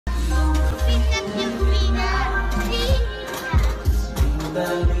De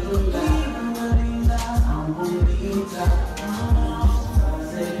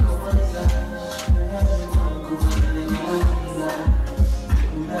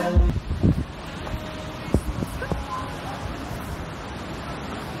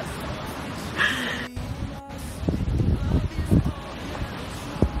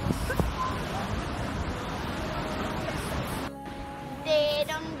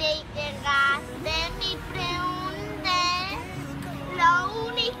donde llegaste mi pregunté, lo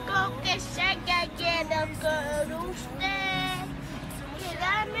único que sé que quiero con usted,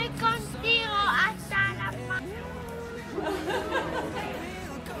 quedarme contigo hasta la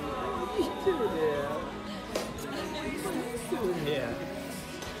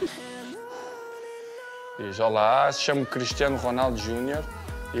Diz, olá, chamo-me Cristiano Ronaldo Júnior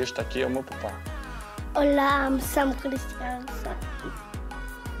e este aqui é o meu papá. Olá, me chamo Cristiano.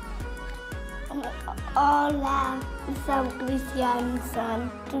 Olá, me chamo Cristiano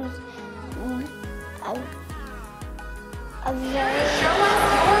Santos.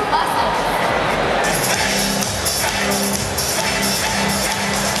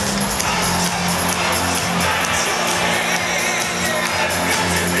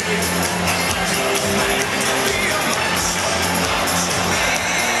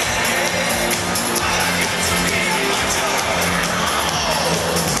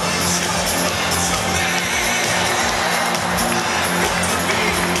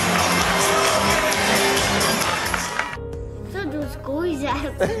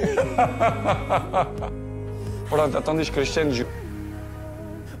 Pronto, então diz Cristiano Júnior.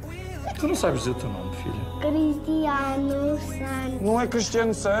 Tu não sabes dizer o teu nome, filha? Cristiano Santos. Não é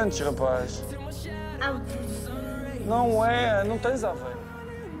Cristiano Santos, rapaz. Não é, não tens a ver.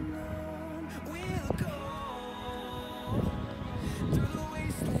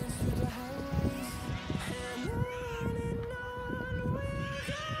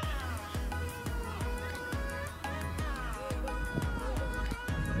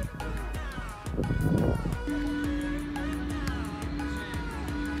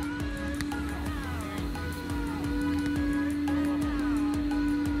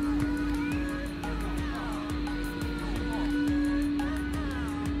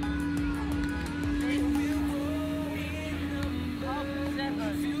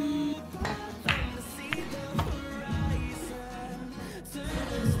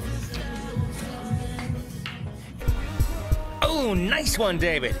 Oh, nice one,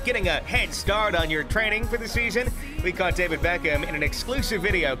 David. Getting a head start on your training for the season. We caught David Beckham in an exclusive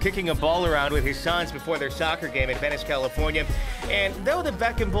video kicking a ball around with his sons before their soccer game in Venice, California. And though the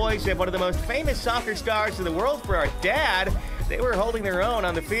Beckham boys have one of the most famous soccer stars in the world for our dad, they were holding their own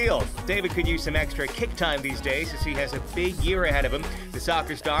on the field. David could use some extra kick time these days as he has a big year ahead of him. The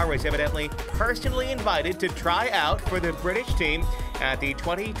soccer star was evidently personally invited to try out for the British team at the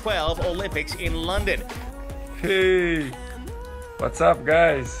 2012 Olympics in London. Hey, what's up,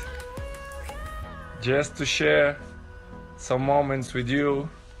 guys? Just to share some moments with you,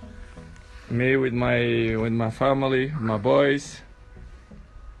 me with my family, my boys.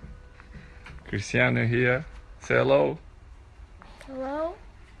 Cristiano here. Say hello. Hello?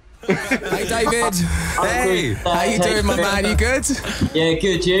 Hey David. Hey, how you doing, my man? You good? Yeah,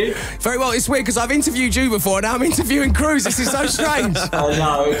 good, you? Very well. It's weird because I've interviewed you before, now I'm interviewing Cruz. This is so strange. I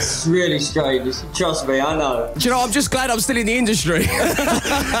know, it's really strange. Trust me, I know. Do you know, I'm just glad I'm still in the industry.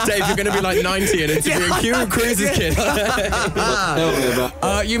 Dave, you're going to be like 90 and interviewing Hugh Cruz's kid. Tell me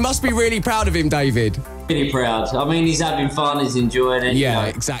about it. You must be really proud of him, David. Really proud. I mean, he's having fun, he's enjoying it. Yeah, you know.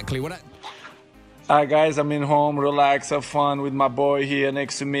 exactly. Hi guys, I'm in home, relax, have fun with my boy here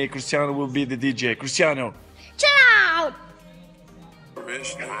next to me. Cristiano will be the DJ. Cristiano. Ciao!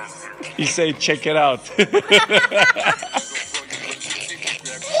 He said, check it out.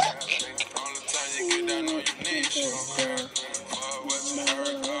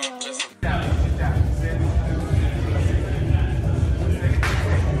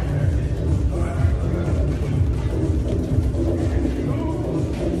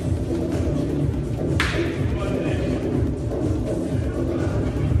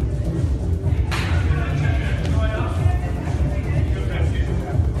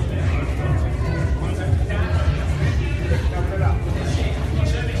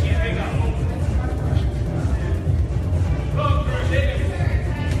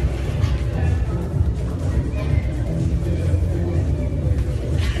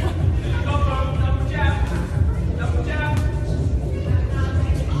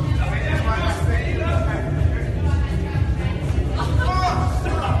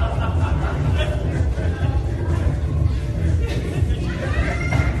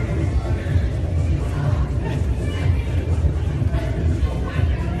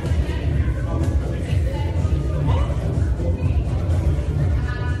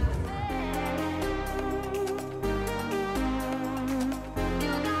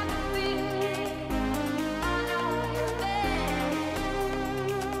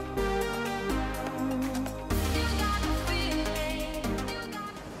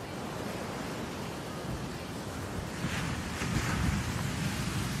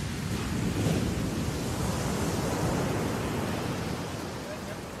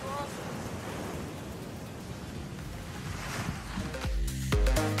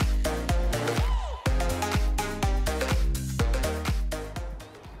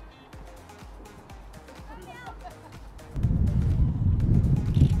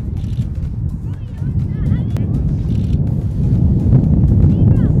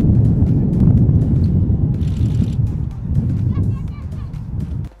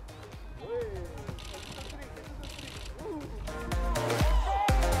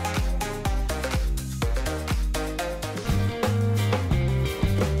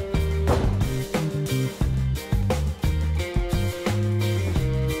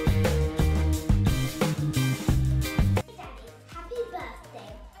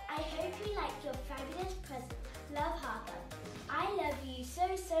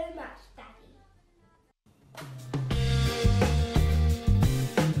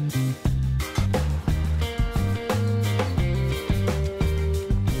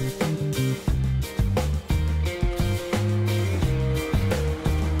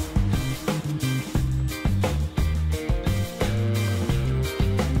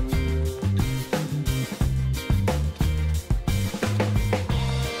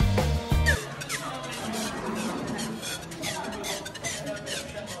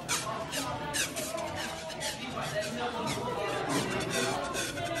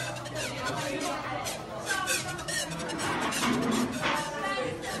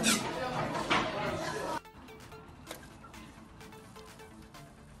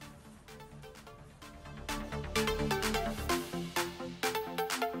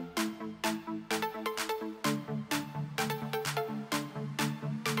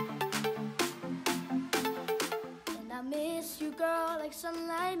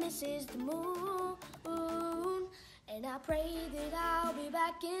 sunlight misses the moon. And I pray that I'll be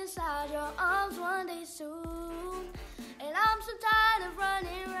back inside your arms one day soon. And I'm so tired of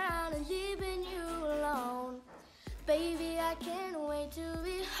running around and leaving you alone. Baby, I can't wait to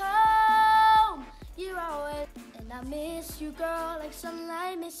be home. You're always, and I miss you, girl, like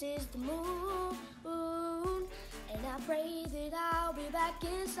sunlight misses the moon. And I pray that I'll be back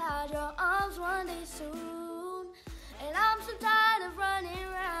inside your arms one day soon. And I'm so tired of running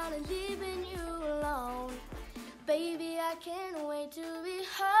around and leaving you alone. Baby, I can't wait to be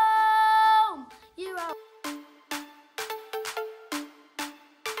home. You're always.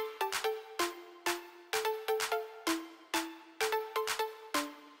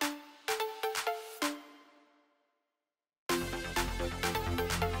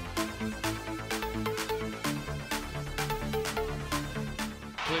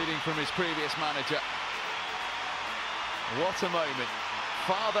 Pleading from his previous manager. What a moment.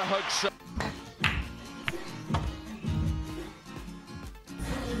 Father hugs son.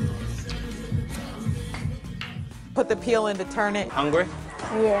 Put the peel in to turn it. Hungry?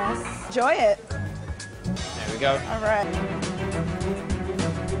 Yes. Enjoy it. There we go. All right.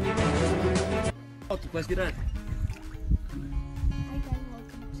 Oh, tu puedes tirar.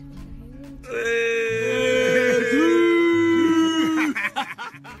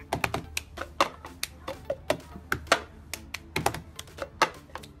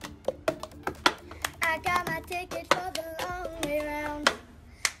 I got my ticket for the long way round.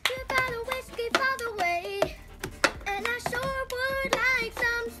 You got a whiskey for the way. And I sure would like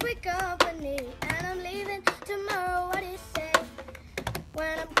some sweet company. And I'm leaving tomorrow, what do you say?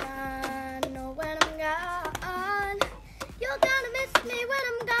 When I'm gone, oh, when I'm gone. You're gonna miss me when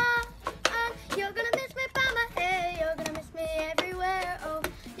I'm gone. You're gonna miss me by my hair. You're gonna miss me everywhere. Oh,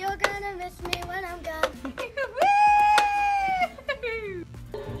 you're gonna miss me when I'm gone.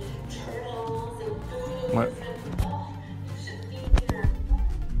 What?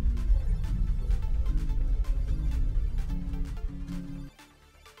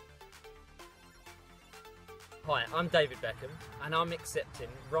 Hi, I'm David Beckham and I'm accepting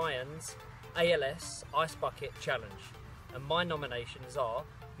Ryan's ALS Ice Bucket Challenge. And my nominations are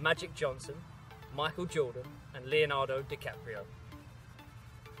Magic Johnson, Michael Jordan and Leonardo DiCaprio.